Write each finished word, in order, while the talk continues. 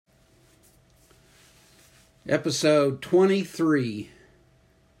Episode 23,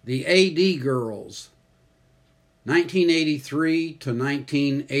 The A.D. Girls, 1983 to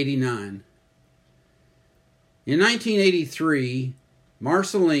 1989. In 1983,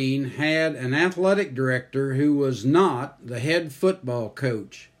 Marceline had an athletic director who was not the head football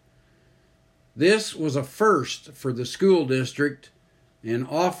coach. This was a first for the school district and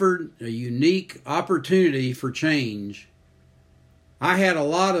offered a unique opportunity for change. I had a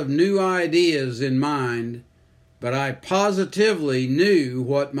lot of new ideas in mind, but I positively knew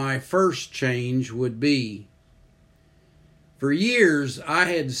what my first change would be. For years, I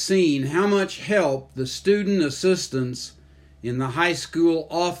had seen how much help the student assistants in the high school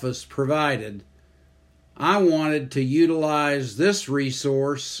office provided. I wanted to utilize this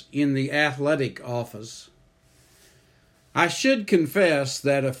resource in the athletic office. I should confess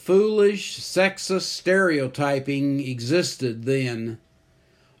that a foolish, sexist stereotyping existed then.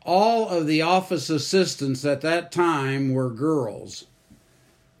 All of the office assistants at that time were girls.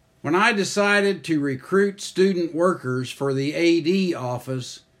 When I decided to recruit student workers for the AD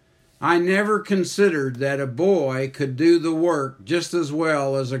office, I never considered that a boy could do the work just as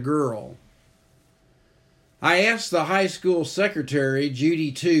well as a girl. I asked the high school secretary,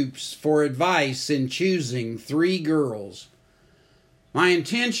 Judy Toops, for advice in choosing 3 girls. My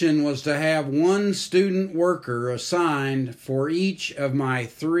intention was to have 1 student worker assigned for each of my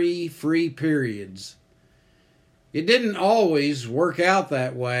 3 free periods. It didn't always work out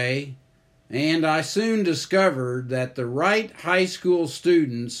that way, and I soon discovered that the right high school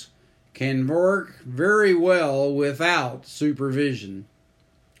students can work very well without supervision.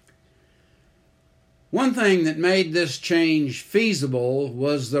 One thing that made this change feasible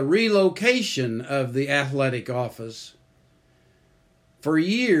was the relocation of the athletic office. For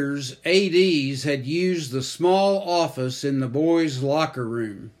years, ADs had used the small office in the boys' locker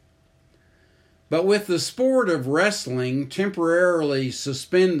room. But with the sport of wrestling temporarily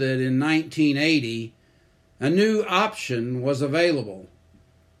suspended in 1980, a new option was available.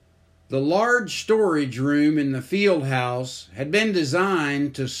 The large storage room in the field house had been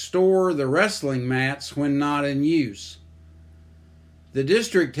designed to store the wrestling mats when not in use. The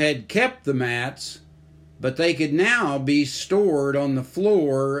district had kept the mats, but they could now be stored on the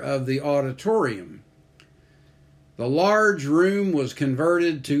floor of the auditorium. The large room was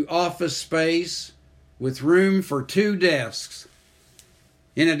converted to office space with room for 2 desks.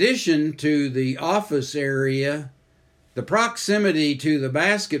 In addition to the office area, the proximity to the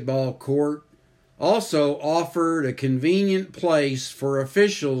basketball court also offered a convenient place for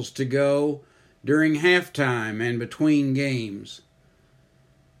officials to go during halftime and between games.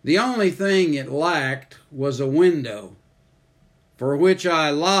 The only thing it lacked was a window, for which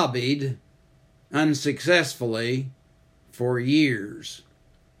I lobbied, unsuccessfully, for years.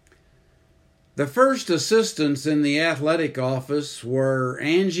 The first assistants in the athletic office were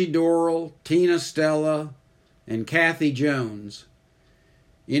Angie Dorrell, Tina Stella, and Kathy Jones.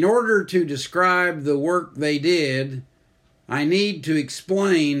 In order to describe the work they did, I need to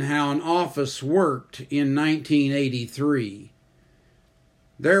explain how an office worked in 1983.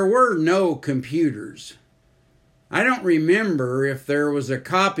 There were no computers. I don't remember if there was a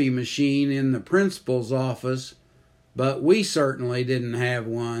copy machine in the principal's office, but we certainly didn't have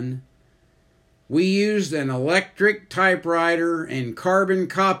one. We used an electric typewriter and carbon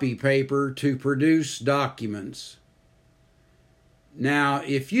copy paper to produce documents. Now,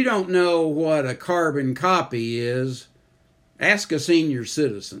 if you don't know what a carbon copy is, ask a senior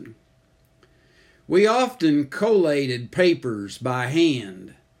citizen. We often collated papers by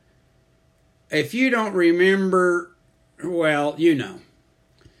hand. If you don't remember, well, you know.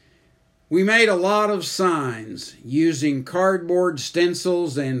 We made a lot of signs using cardboard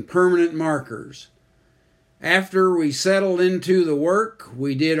stencils and permanent markers. After we settled into the work,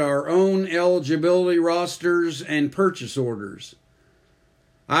 we did our own eligibility rosters and purchase orders.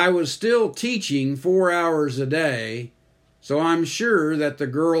 I was still teaching 4 hours a day, so I'm sure that the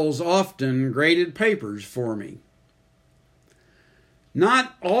girls often graded papers for me.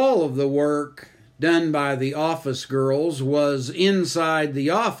 Not all of the work done by the office girls was inside the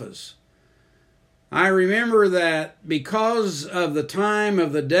office. I remember that because of the time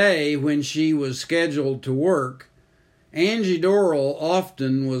of the day when she was scheduled to work, Angie Dorrell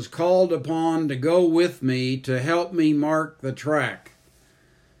often was called upon to go with me to help me mark the track.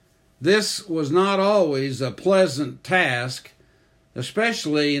 This was not always a pleasant task,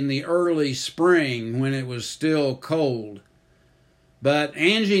 especially in the early spring when it was still cold. But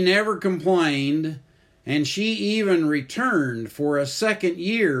Angie never complained, and she even returned for a second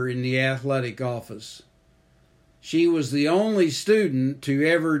year in the athletic office. She was the only student to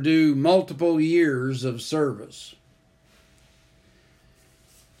ever do multiple years of service.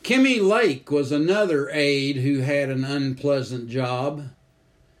 Kimmy Lake was another aide who had an unpleasant job.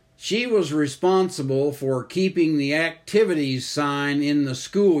 She was responsible for keeping the activities sign in the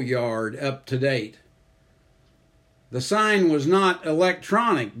schoolyard up to date. The sign was not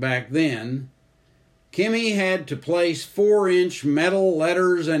electronic back then. Kimmy had to place 4-inch metal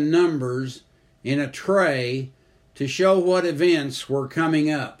letters and numbers in a tray to show what events were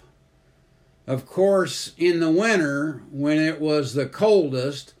coming up. Of course, in the winter, when it was the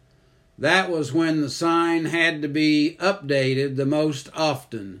coldest, that was when the sign had to be updated the most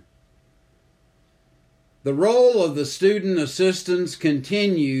often. The role of the student assistants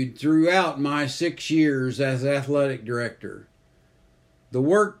continued throughout my 6 years as athletic director. The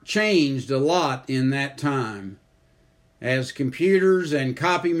work changed a lot in that time. As computers and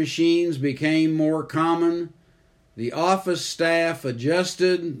copy machines became more common, the office staff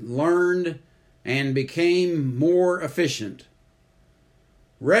adjusted, learned, and became more efficient.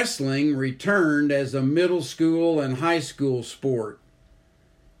 Wrestling returned as a middle school and high school sport.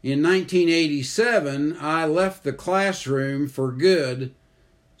 In 1987, I left the classroom for good,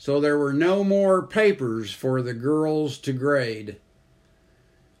 so there were no more papers for the girls to grade.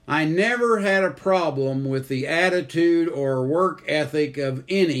 I never had a problem with the attitude or work ethic of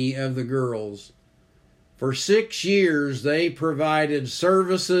any of the girls. For 6 years, they provided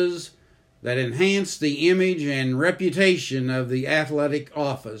services that enhanced the image and reputation of the athletic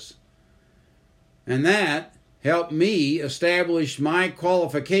office. And that helped me establish my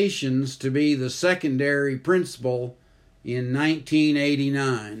qualifications to be the secondary principal in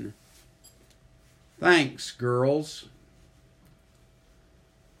 1989. Thanks, girls.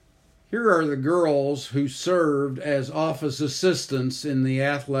 Here are the girls who served as office assistants in the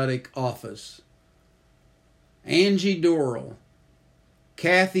athletic office. Angie Doral,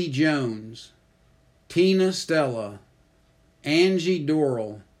 Kathy Jones, Tina Stella, Angie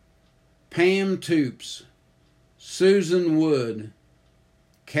Doral, Pam Toops, Susan Wood,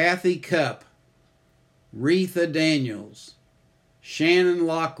 Kathy Cupp, Retha Daniels, Shannon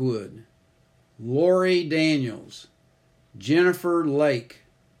Lockwood, Lori Daniels, Jennifer Lake,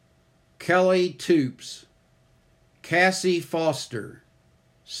 Kelly Toops, Cassie Foster,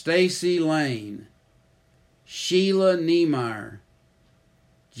 Stacy Lane, Sheila Niemeyer,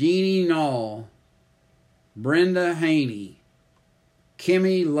 Jeannie Knoll, Brenda Haney,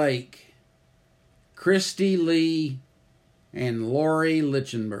 Kimmy Lake, Christy Lee, and Lori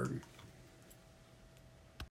Lichtenberg.